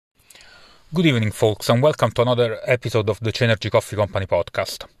Good evening, folks, and welcome to another episode of the Energy Coffee Company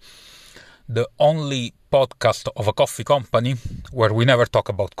podcast. The only podcast of a coffee company where we never talk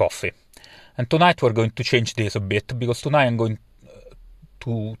about coffee. And tonight we're going to change this a bit, because tonight I'm going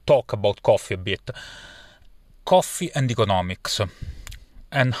to talk about coffee a bit. Coffee and economics,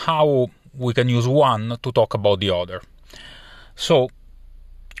 and how we can use one to talk about the other. So,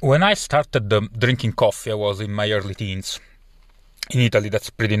 when I started drinking coffee, I was in my early teens. In Italy,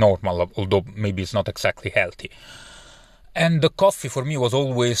 that's pretty normal, although maybe it's not exactly healthy. And the coffee for me was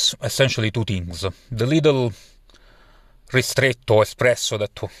always essentially two things. The little ristretto espresso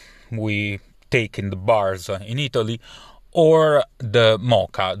that we take in the bars in Italy, or the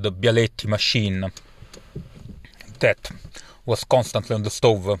mocha, the Bialetti machine that was constantly on the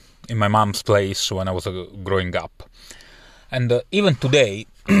stove in my mom's place when I was growing up. And even today,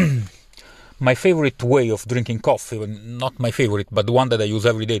 my favorite way of drinking coffee, well, not my favorite, but the one that I use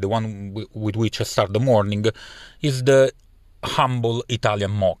every day, the one with which I start the morning, is the humble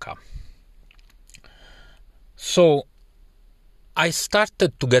Italian mocha. So, I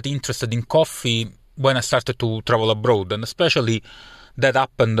started to get interested in coffee when I started to travel abroad, and especially that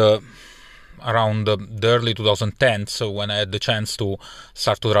happened around the early 2010s, when I had the chance to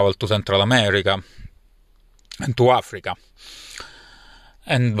start to travel to Central America and to Africa,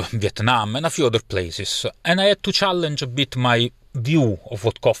 and Vietnam, and a few other places. And I had to challenge a bit my view of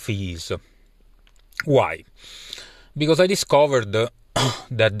what coffee is. Why? Because I discovered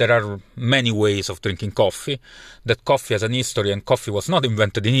that there are many ways of drinking coffee, that coffee has an history, and coffee was not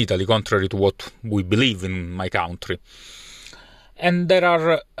invented in Italy, contrary to what we believe in my country. And there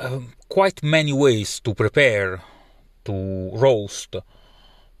are quite many ways to prepare, to roast,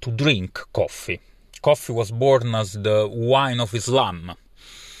 to drink coffee. Coffee was born as the wine of Islam,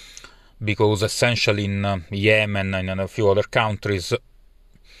 because essentially in Yemen and in a few other countries,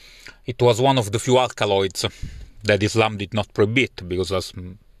 it was one of the few alkaloids that Islam did not prohibit, because as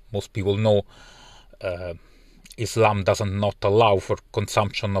most people know, Islam does not allow for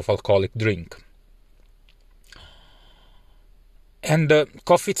consumption of alcoholic drink. And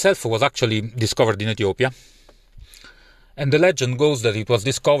coffee itself was actually discovered in Ethiopia, and the legend goes that it was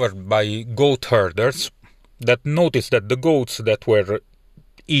discovered by goat herders that noticed that the goats that were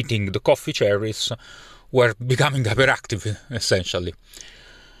eating the coffee cherries were becoming hyperactive, essentially.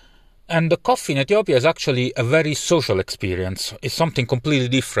 And the coffee in Ethiopia is actually a very social experience. It's something completely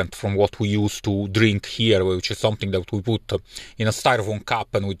different from what we used to drink here, which is something that we put in a styrofoam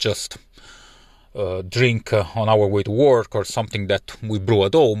cup and we just drink on our way to work, or something that we brew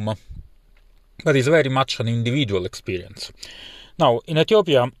at home. But it's very much an individual experience. Now, in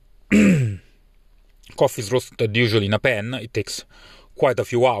Ethiopia, coffee is roasted usually in a pan. It takes quite a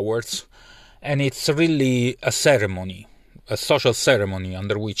few hours, and it's really a ceremony, a social ceremony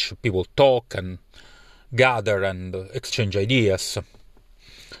under which people talk and gather and exchange ideas.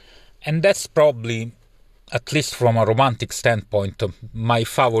 And that's probably, at least from a romantic standpoint, my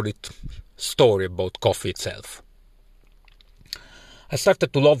favorite story about coffee itself. I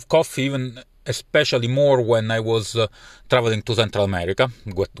started to love coffee especially more when I was traveling to Central America,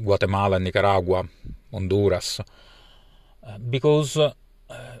 Guatemala, Nicaragua, Honduras, because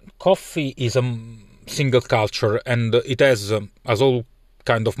coffee is a single culture, and it has, as all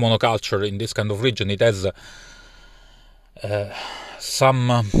kind of monoculture in this kind of region, it has some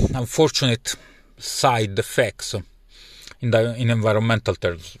unfortunate side effects in environmental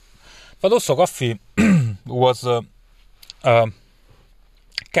terms. But also coffee was a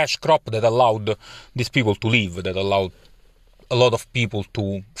cash crop that allowed these people to live, that allowed a lot of people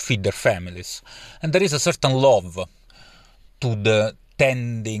to feed their families. And there is a certain love to the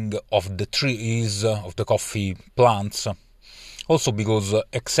tending of the trees, of the coffee plants. Also because,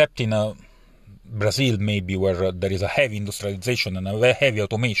 except in Brazil maybe, where there is a heavy industrialization and a heavy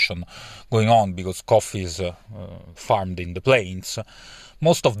automation going on, because coffee is farmed in the plains,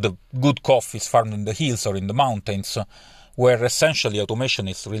 most of the good coffee is farmed in the hills or in the mountains, where essentially automation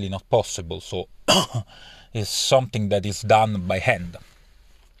is really not possible. So it's something that is done by hand.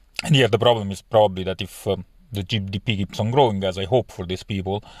 And here the problem is probably that if the GDP keeps on growing, as I hope for these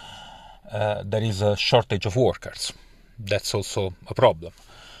people, there is a shortage of workers. That's also a problem.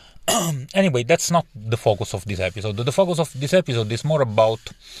 Anyway, that's not the focus of this episode. The focus of this episode is more about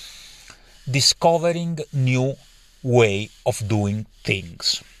discovering new way of doing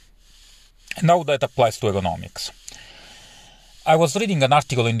things. And how that applies to economics. I was reading an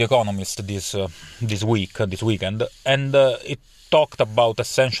article in The Economist this weekend, and it talked about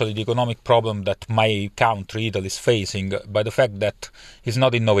essentially the economic problem that my country, Italy, is facing by the fact that it's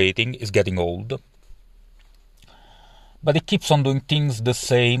not innovating, it's getting old. but it keeps on doing things the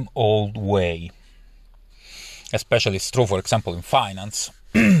same old way. Especially it's true, for example, in finance.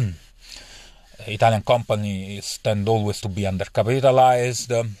 Italian companies tend always to be undercapitalized.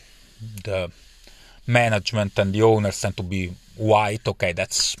 The management and the owners tend to be white. Okay,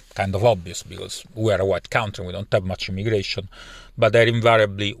 that's kind of obvious because we are a white country, we don't have much immigration, but they're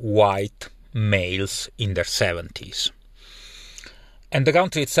invariably white males in their 70s. And the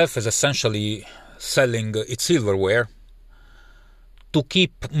country itself is essentially selling its silverware to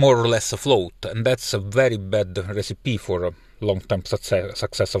keep more or less afloat, and that's a very bad recipe for a long-term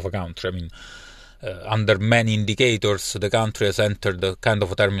success of a country. I mean, under many indicators, the country has entered a kind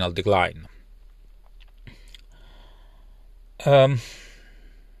of a terminal decline. In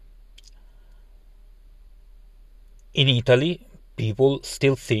Italy, people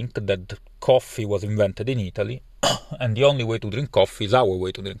still think that coffee was invented in Italy, and the only way to drink coffee is our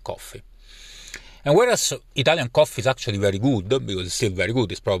way to drink coffee. And whereas Italian coffee is actually very good, because it's still very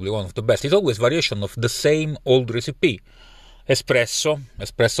good, it's probably one of the best, it's always variation of the same old recipe.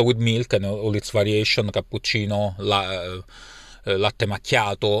 Espresso with milk and all its variation, cappuccino, latte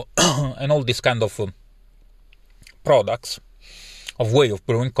macchiato, and all these kind of products of way of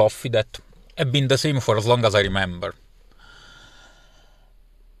brewing coffee that have been the same for as long as I remember.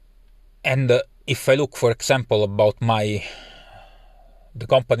 And if I look, for example, about the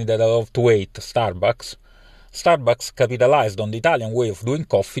company that I love to hate, Starbucks capitalized on the Italian way of doing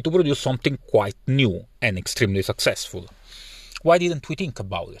coffee to produce something quite new and extremely successful. Why didn't we think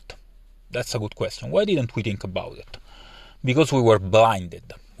about it? That's a good question. Why didn't we think about it? Because we were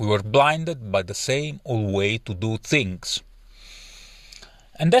blinded. We were blinded by the same old way to do things.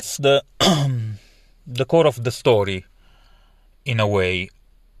 And that's the the core of the story, in a way.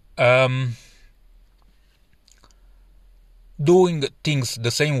 Doing things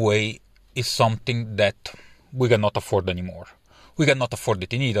the same way is something that we cannot afford anymore. We cannot afford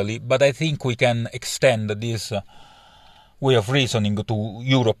it in Italy, but I think we can extend this way of reasoning to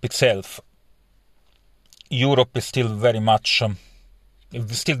Europe itself. Europe is still very much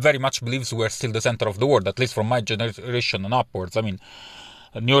believes we're still the center of the world, at least from my generation and upwards. I mean,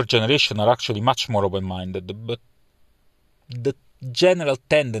 newer generation are actually much more open-minded, but the general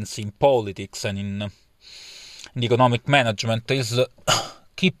tendency in politics and in economic management is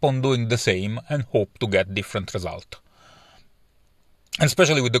keep on doing the same and hope to get different result. And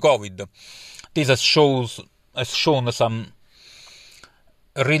especially with the COVID, this has shown some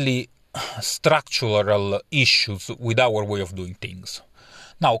really structural issues with our way of doing things.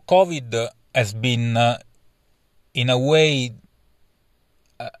 Now, COVID has been, in a way,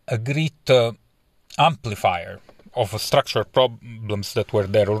 a great amplifier of structural problems that were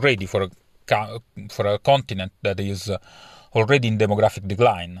there already for a continent that is already in demographic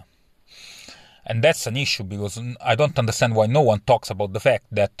decline. And that's an issue, because I don't understand why no one talks about the fact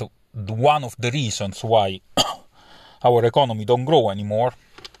that one of the reasons why our economy don't grow anymore,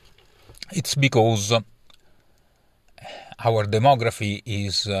 it's because our demography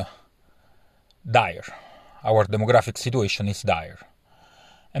is dire. Our demographic situation is dire.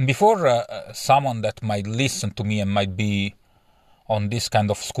 And before someone that might listen to me and might be on this kind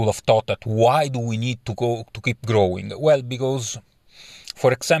of school of thought that why do we need to keep growing? Well, because,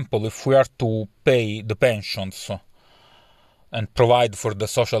 for example, if we are to pay the pensions and provide for the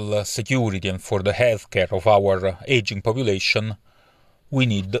social security and for the healthcare of our aging population, we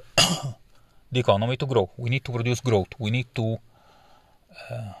need the economy to grow. We need to produce growth. We need to,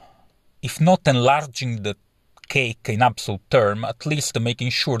 if not enlarging the cake in absolute term, at least making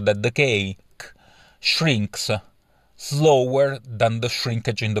sure that the cake shrinks slower than the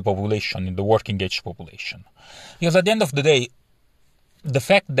shrinkage in the population, in the working age population. Because at the end of the day, the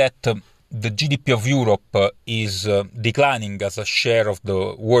fact that the GDP of Europe is declining as a share of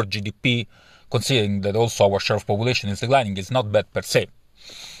the world GDP, considering that also our share of population is declining, is not bad per se.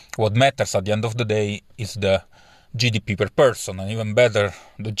 What matters at the end of the day is the GDP per person, and even better,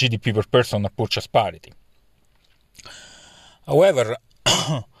 the GDP per person at purchase parity. However,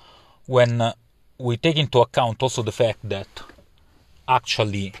 when we take into account also the fact that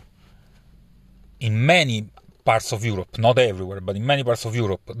actually in many parts of Europe, not everywhere, but in many parts of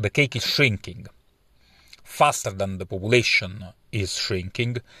Europe, the cake is shrinking faster than the population is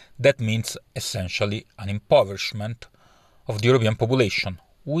shrinking, that means essentially an impoverishment of the European population,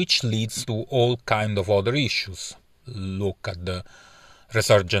 which leads to all kind of other issues. Look at the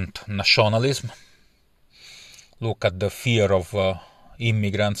resurgent nationalism, look at the fear of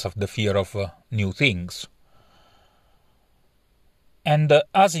immigrants, of the fear of new things. And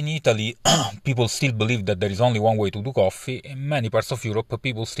as in Italy, people still believe that there is only one way to do coffee, in many parts of Europe,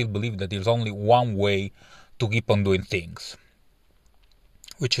 people still believe that there is only one way to keep on doing things,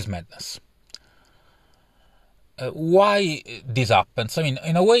 which is madness. Why this happens? I mean,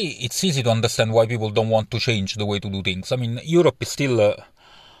 in a way, it's easy to understand why people don't want to change the way to do things. I mean, Europe is still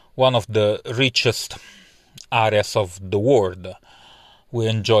one of the richest areas of the world. We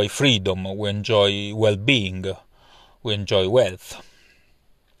enjoy freedom, we enjoy well-being, we enjoy wealth.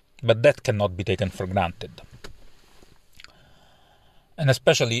 But that cannot be taken for granted. And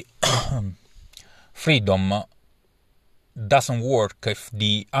especially freedom doesn't work if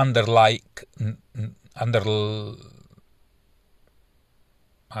the how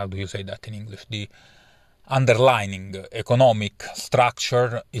do you say that in English? The underlying economic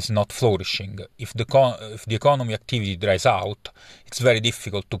structure is not flourishing. If the economy activity dries out, it's very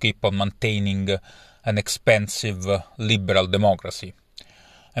difficult to keep on maintaining an expensive liberal democracy.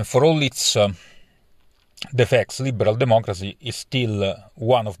 And for all its defects, liberal democracy is still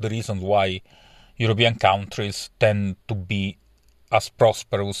one of the reasons why European countries tend to be as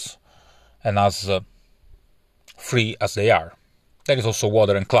prosperous and as free as they are. There is also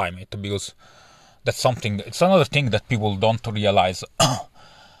water and climate, because it's another thing that people don't realize,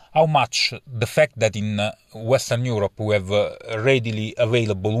 how much the fact that in Western Europe we have readily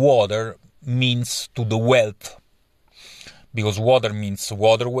available water means to the wealth, because water means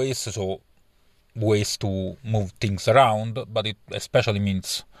waterways, so ways to move things around, but it especially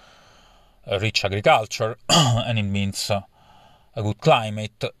means rich agriculture, and it means a good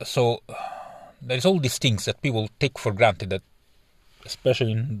climate. So there's all these things that people take for granted, that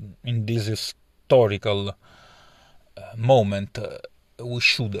especially in this historical moment, we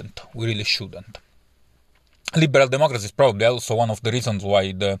really shouldn't. Liberal democracy is probably also one of the reasons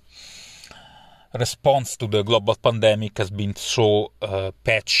why the response to the global pandemic has been so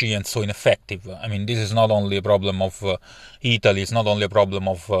patchy and so ineffective. I mean, this is not only a problem of Italy, it's not only a problem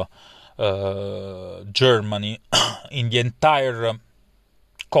of Germany. In the entire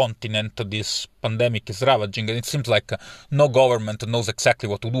continent, this pandemic is ravaging, and it seems like no government knows exactly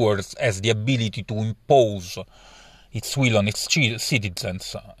what to do or has the ability to impose its will on its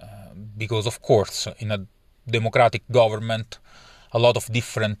citizens. Because, of course, in a democratic government, a lot of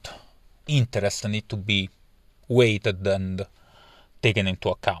different interests need to be weighted and taken into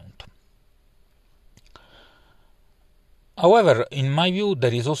account. However, in my view,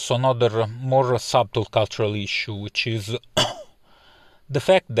 there is also another more subtle cultural issue, which is the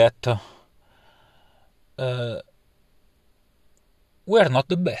fact that we are not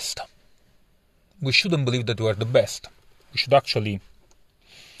the best. We shouldn't believe that we are the best. We should actually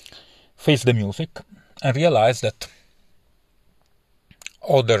face the music and realize that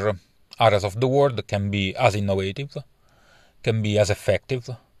other areas of the world can be as innovative, can be as effective.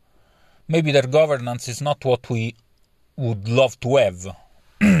 Maybe their governance is not what we would love to have.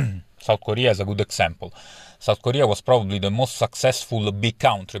 South Korea is a good example. South Korea was probably the most successful big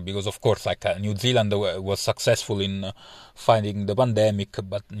country, because of course, like New Zealand was successful in fighting the pandemic,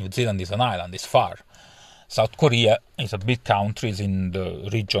 but New Zealand is an island, it's far. South Korea is a big country, is in the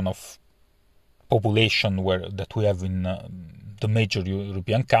region of population that we have in the major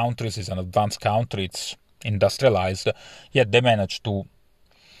European countries, is an advanced country, it's industrialized, yet they managed to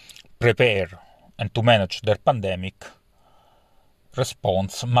prepare and to manage their pandemic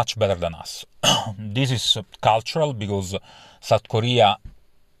response much better than us. This is cultural, because South Korea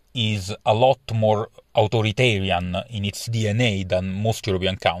is a lot more authoritarian in its DNA than most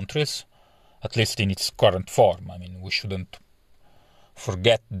European countries, at least in its current form. I mean, we shouldn't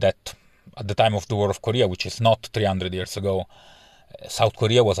forget that at the time of the War of Korea, which is not 300 years ago, South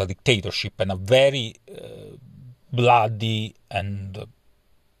Korea was a dictatorship, and a very bloody and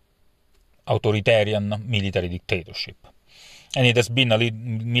authoritarian military dictatorship. And it has been a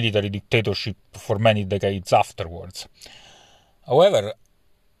military dictatorship for many decades afterwards. However,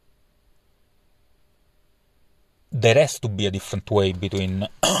 there has to be a different way between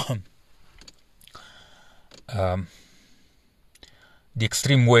the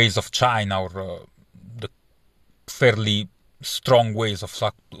extreme ways of China or the fairly strong ways of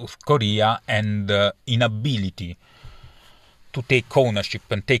South Korea and the inability to take ownership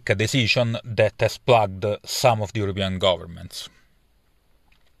and take a decision that has plagued some of the European governments.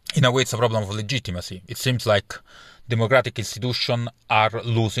 In a way, it's a problem of legitimacy. It seems like democratic institutions are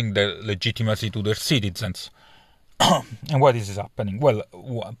losing their legitimacy to their citizens. And why this is happening? Well,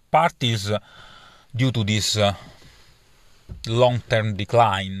 part is due to this long-term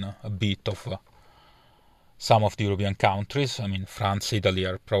decline, a bit, of some of the European countries. I mean, France, Italy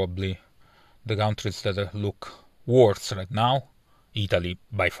are probably the countries that look worse right now. Italy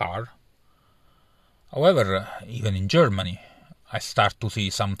by far. However, even in Germany, I start to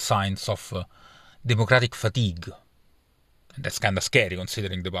see some signs of democratic fatigue. And that's kind of scary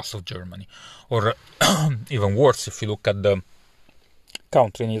considering the past of Germany. Or even worse, if you look at the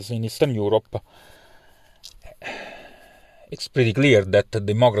countries in Eastern Europe, it's pretty clear that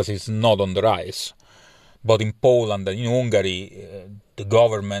democracy is not on the rise. But in Poland and in Hungary, the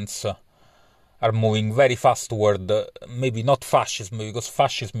governments are moving very fast toward, maybe not fascism, because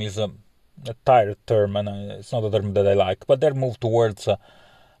fascism is a tired term and it's not a term that I like, but they're moved towards a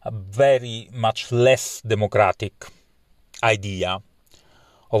very much less democratic idea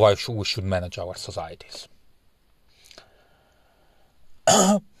of how we should manage our societies.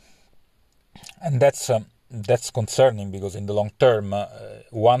 And that's concerning, because in the long term,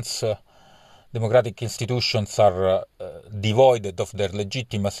 once democratic institutions are devoid of their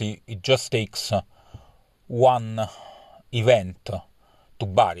legitimacy, it just takes one event to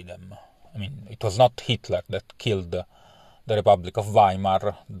bury them. I mean, it was not Hitler that killed the Republic of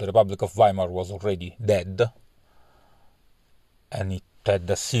Weimar. The Republic of Weimar was already dead, and it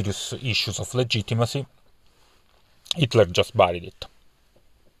had serious issues of legitimacy. Hitler just buried it.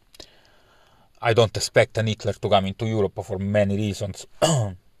 I don't expect an Hitler to come into Europe for many reasons.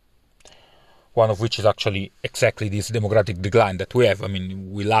 One of which is actually exactly this democratic decline that we have. I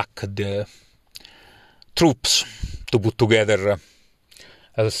mean, we lack the troops to put together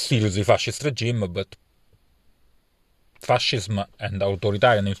a seriously fascist regime, but fascism and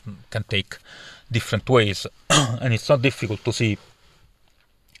authoritarianism can take different ways, and it's not difficult to see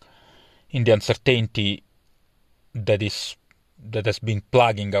in the uncertainty that has been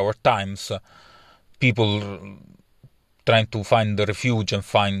plaguing our times, people trying to find refuge and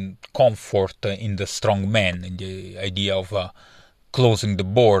find comfort in the strong man, in the idea of closing the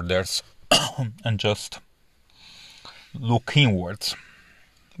borders and just look inwards,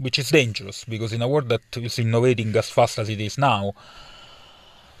 which is dangerous, because in a world that is innovating as fast as it is now,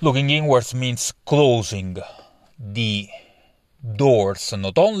 looking inwards means closing the doors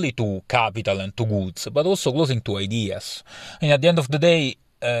not only to capital and to goods, but also closing to ideas. And at the end of the day,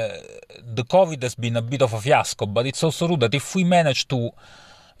 the COVID has been a bit of a fiasco, but it's also true that if we manage to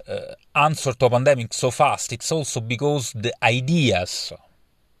answer to a pandemic so fast, it's also because the ideas,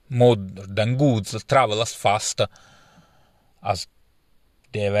 more than goods, travel as fast as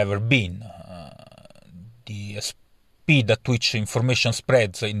they have ever been. The speed at which information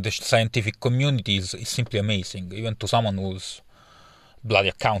spreads in the scientific communities is simply amazing, even to someone who's bloody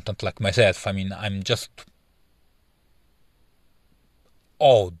accountant like myself. I mean, I'm just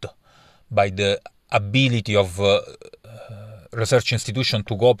awed by the ability of research institutions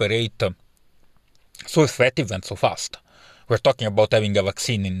to cooperate so effective and so fast. We're talking about having a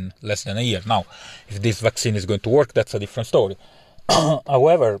vaccine in less than a year. Now, if this vaccine is going to work, that's a different story.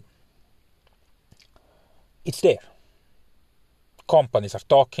 However, it's there. Companies are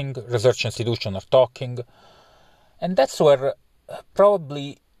talking, research institutions are talking, and that's where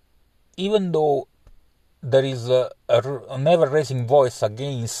probably, even though there is an ever-raising voice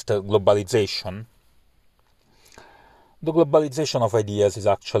against globalization, the globalization of ideas is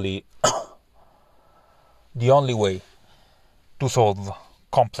actually the only way to solve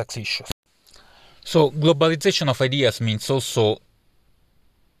complex issues. So globalization of ideas means also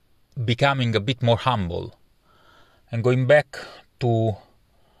becoming a bit more humble and going back to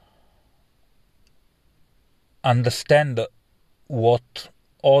understand what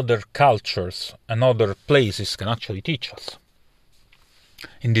other cultures and other places can actually teach us.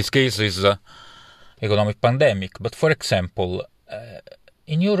 In this case is economic pandemic, but for example,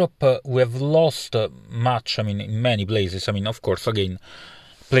 in Europe we have lost much, in many places. Of course, again,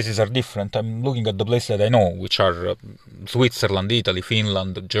 places are different. I'm looking at the places that I know, which are Switzerland, Italy,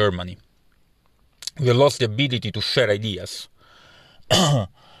 Finland, Germany. We have lost the ability to share ideas.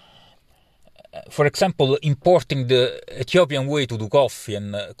 For example, importing the Ethiopian way to do coffee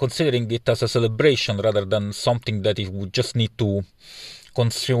and considering it as a celebration rather than something that it would just need to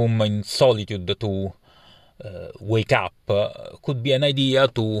consume in solitude to wake up could be an idea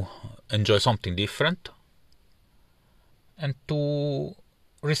to enjoy something different and to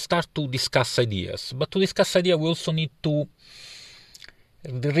restart to discuss ideas. But to discuss ideas, we also need to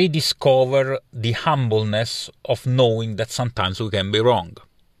rediscover the humbleness of knowing that sometimes we can be wrong.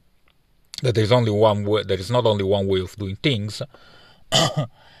 That there is only one way. There is not only one way of doing things,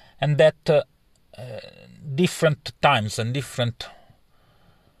 and that different times and different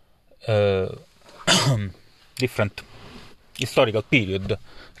historical period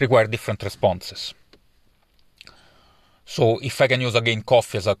require different responses. So, if I can use again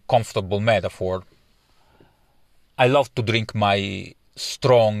coffee as a comfortable metaphor, I love to drink my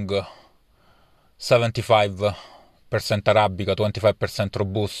strong 75% Arabica, 25%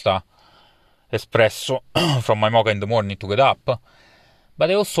 Robusta espresso from my mocha in the morning to get up,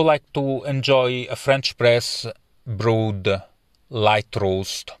 but I also like to enjoy a French press brewed light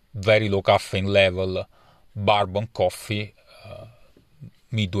roast, very low caffeine level, bourbon coffee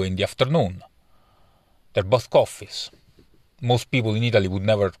midway in the afternoon. They're both coffees. Most people in Italy would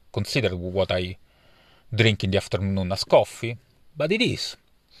never consider what I drink in the afternoon as coffee, but it is.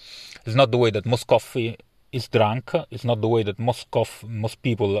 It's not the way that most coffee is drunk. It's not the way that most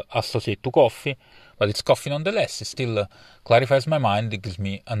people associate to coffee, but it's coffee nonetheless. It still clarifies my mind. It gives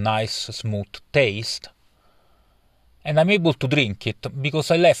me a nice, smooth taste. And I'm able to drink it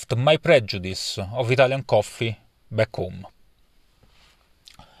because I left my prejudice of Italian coffee back home.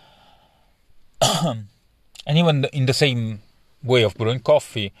 And even in the same way of brewing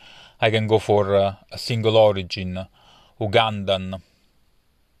coffee, I can go for a single origin Ugandan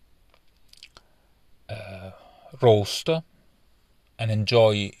roast and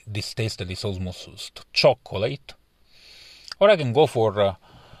enjoy this taste that is almost chocolate. Or I can go for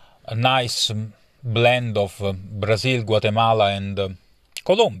a nice blend of Brazil, Guatemala and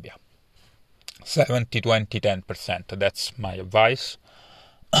Colombia. 70, 20, 10%. That's my advice.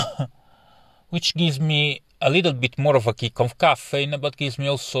 Which gives me a little bit more of a kick of caffeine, but gives me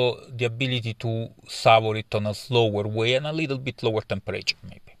also the ability to savor it on a slower way and a little bit lower temperature,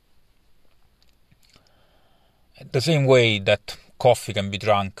 maybe. The same way that coffee can be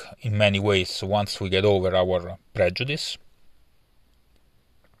drunk in many ways once we get over our prejudice,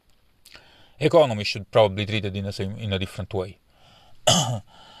 economy should probably be treated in a different way.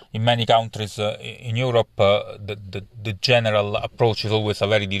 In many countries in Europe, the general approach is always a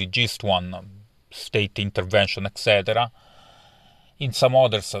very dirigist one, state intervention, etc. In some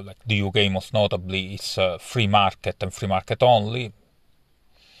others, like the UK most notably, it's free market and free market only.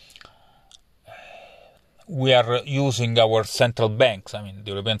 We are using our central banks. I mean,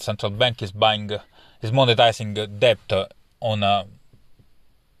 the European Central Bank is monetizing debt on an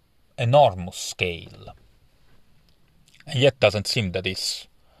enormous scale, and yet doesn't seem that it's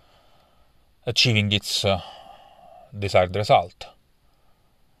achieving its desired result.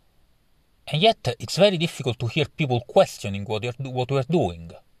 And yet it's very difficult to hear people questioning what we're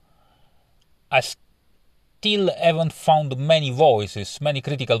doing. I still haven't found many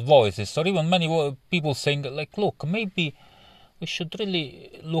critical voices, or even many people saying, like, look, maybe we should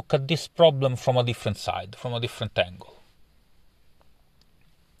really look at this problem from a different side, from a different angle.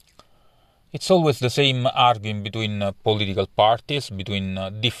 It's always the same arguing between political parties, between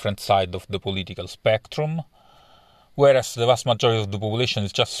different sides of the political spectrum, whereas the vast majority of the population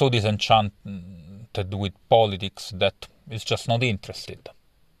is just so disenchanted with politics that it's just not interested.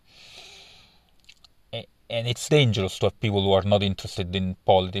 And it's dangerous to have people who are not interested in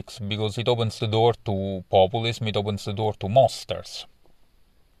politics, because it opens the door to populism, it opens the door to monsters.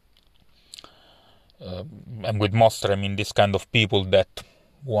 And with monster, I mean this kind of people that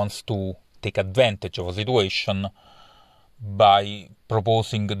wants to take advantage of a situation by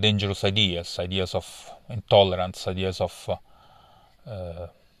proposing dangerous ideas of intolerance, ideas of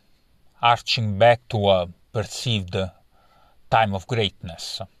arching back to a perceived time of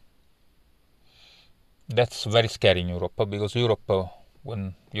greatness. That's very scary in Europe, because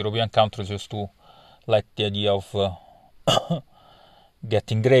when European countries used to like the idea of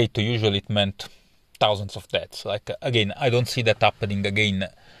getting great, usually it meant thousands of deaths. Like, again, I don't see that happening again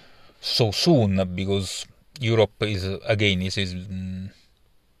so soon, because Europe is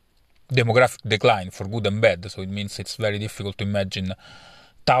demographic decline for good and bad, so it means it's very difficult to imagine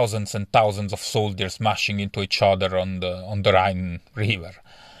thousands and thousands of soldiers smashing into each other on the Rhine River.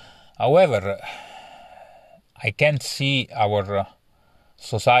 However, I can see our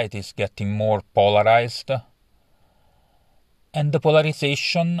societies getting more polarized, and the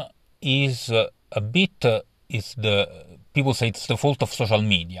polarization is people say it's the fault of social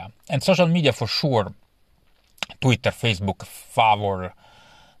media. And social media, for sure, Twitter, Facebook, favor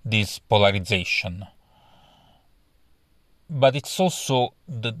this polarization. But it's also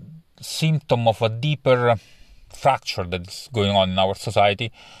the symptom of a deeper fracture that is going on in our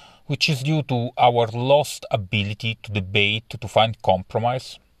society, which is due to our lost ability to debate, to find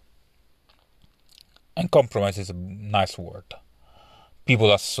compromise. And compromise is a nice word.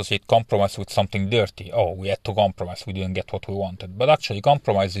 People associate compromise with something dirty. Oh, we had to compromise, we didn't get what we wanted. But actually,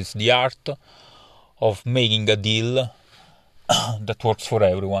 compromise is the art of making a deal that works for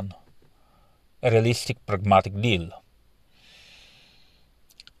everyone. A realistic, pragmatic deal.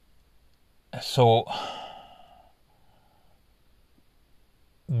 So,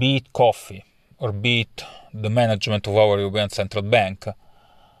 be it coffee, or be it the management of our European Central Bank,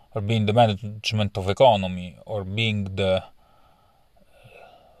 or being the management of economy, or being the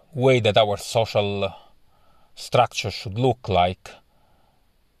way that our social structure should look like,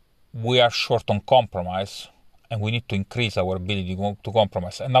 we are short on compromise, and we need to increase our ability to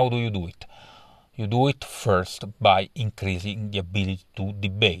compromise. And how do you do it? You do it first by increasing the ability to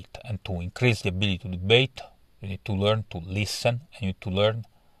debate. And to increase the ability to debate, you need to learn to listen, and you need to learn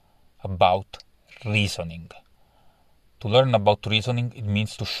about reasoning. To learn about reasoning, it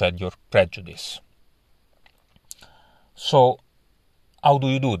means to shed your prejudice. So, how do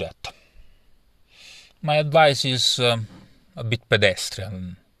you do that? My advice is a bit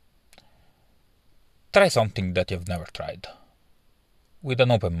pedestrian. Try something that you've never tried, with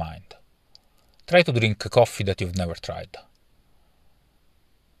an open mind. Try to drink coffee that you've never tried.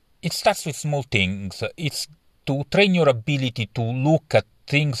 It starts with small things. It's to train your ability to look at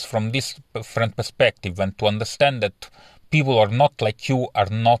things from this different perspective and to understand that people are not like you, are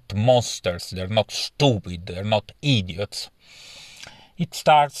not monsters, they're not stupid, they're not idiots. It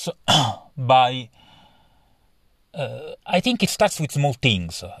starts by... I think it starts with small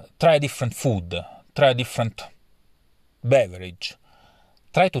things. Try a different food. Try a different beverage.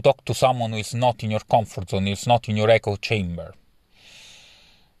 Try to talk to someone who is not in your comfort zone, who is not in your echo chamber.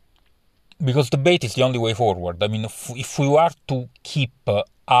 Because debate is the only way forward. I mean, if we are to keep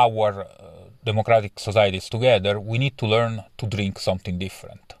our democratic societies together, we need to learn to drink something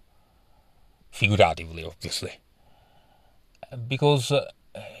different. Figuratively, obviously. Because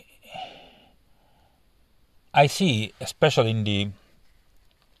I see, especially in the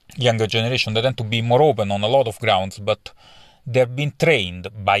younger generation, they tend to be more open on a lot of grounds, but they're being trained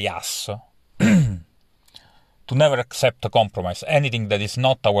by us to never accept a compromise. Anything that is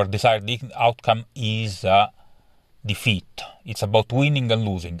not our desired outcome is a defeat. It's about winning and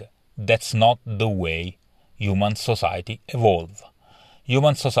losing. That's not the way human society evolve.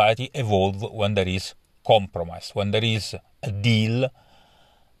 Human society evolve when there is compromise, when there is a deal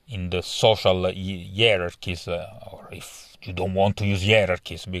in the social hierarchies, or if you don't want to use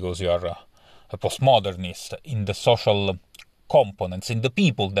hierarchies because you are a postmodernist, in the social components, in the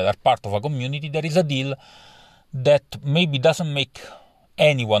people that are part of a community, there is a deal that maybe doesn't make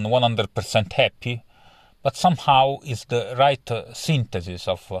anyone 100% happy, but somehow is the right synthesis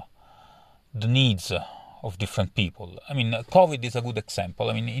of the needs of different people. I mean, COVID is a good example.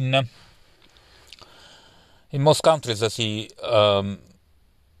 I mean, in most countries I see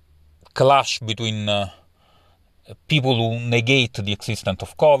clash between people who negate the existence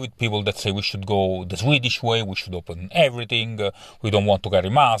of COVID, people that say we should go the Swedish way, we should open everything, we don't want to carry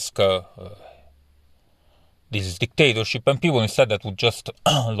masks, this is dictatorship, and people instead that would just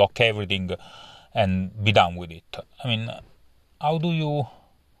lock everything and be done with it. I mean, how do you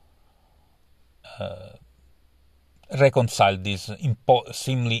reconcile this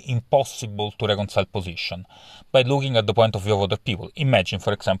seemingly impossible to reconcile position? By looking at the point of view of other people. Imagine,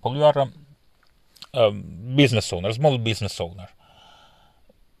 for example, you are a business owner, a small business owner.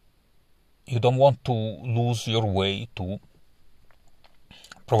 You don't want to lose your way to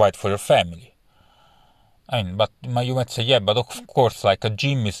provide for your family. I mean, but you might say, yeah, but of course, like a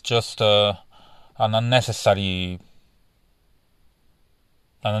gym is just an unnecessary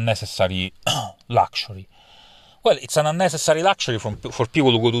luxury. Well, it's an unnecessary luxury for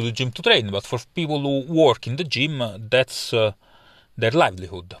people who go to the gym to train, but for people who work in the gym, that's their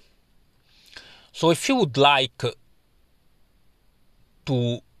livelihood. So if you would like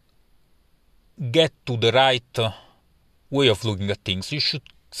to get to the right way of looking at things, you should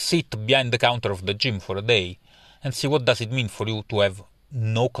sit behind the counter of the gym for a day and see what does it mean for you to have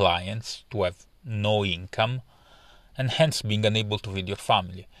no clients, to have no income, and hence being unable to feed your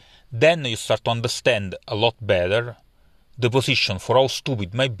family. Then you start to understand a lot better the position, for how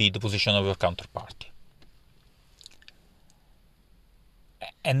stupid might be the position of your counterparty.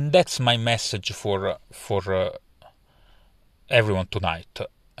 And that's my message for everyone tonight.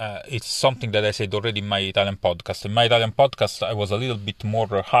 It's something that I said already in my Italian podcast. In my Italian podcast, I was a little bit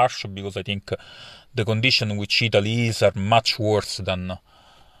more harsh because I think the condition in which Italy is are much worse than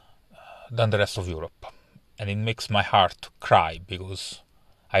the rest of Europe. And it makes my heart cry because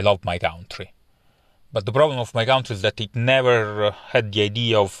I love my country. But the problem of my country is that it never had the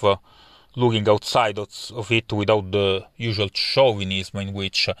idea of looking outside of it without the usual chauvinism in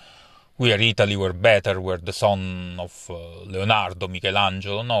which we are Italy, we're better, we're the son of Leonardo,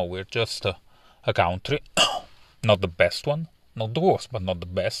 Michelangelo. No, we're just a country, not the best one, not the worst, but not the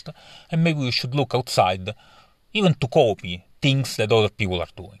best. And maybe we should look outside, even to copy things that other people are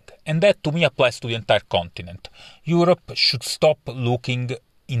doing. And that to me applies to the entire continent. Europe should stop looking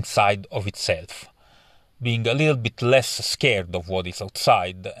inside of itself, being a little bit less scared of what is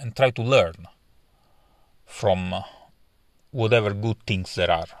outside and try to learn from whatever good things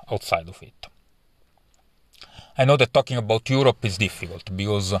there are outside of it. I know that talking about Europe is difficult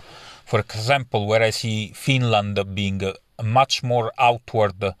because, for example, where I see Finland being a much more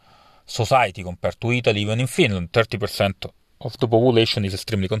outward society compared to Italy, even in Finland, 30% of the population is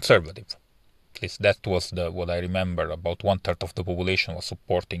extremely conservative. At least that was what I remember. About 1/3 of the population was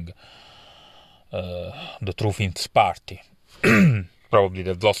supporting the True Finns party. Probably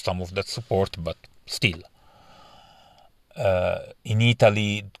they've lost some of that support, but still. In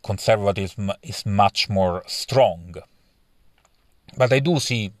Italy, conservatism is much more strong. But I do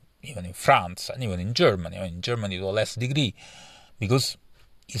see, even in France and even in Germany to a less degree, because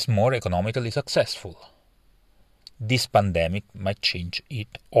it's more economically successful. This pandemic might change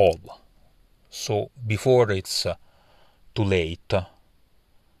it all. So before it's too late,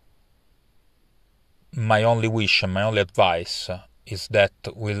 my only wish and my only advice is that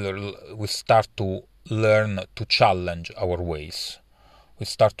we start to learn to challenge our ways. We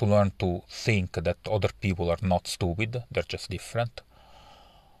start to learn to think that other people are not stupid, they're just different.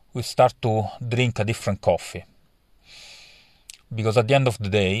 We start to drink a different coffee. Because at the end of the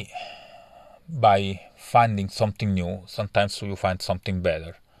day, by finding something new, sometimes you find something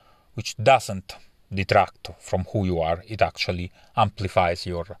better, which doesn't detract from who you are. It actually amplifies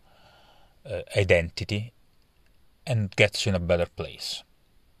your identity and gets you in a better place.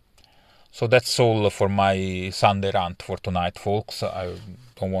 So that's all for my Sunday rant for tonight, folks. I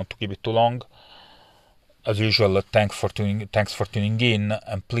don't want to keep it too long. As usual, thanks for tuning in,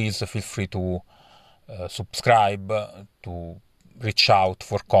 and please feel free to subscribe, to reach out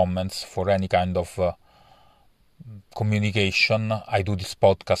for comments, for any kind of communication. I do this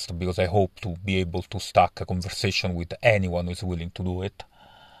podcast because I hope to be able to start a conversation with anyone who is willing to do it.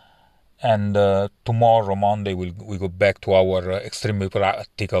 And tomorrow, Monday, we go back to our extremely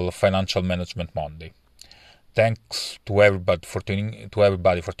practical financial management Monday. Thanks to everybody for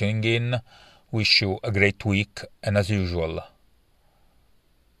tuning in. Wish you a great week, and as usual,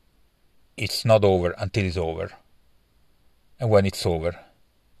 it's not over until it's over. And when it's over,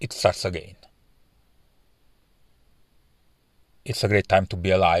 it starts again. It's a great time to be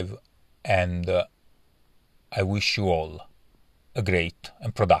alive, and I wish you all a great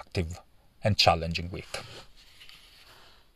and productive and challenging week.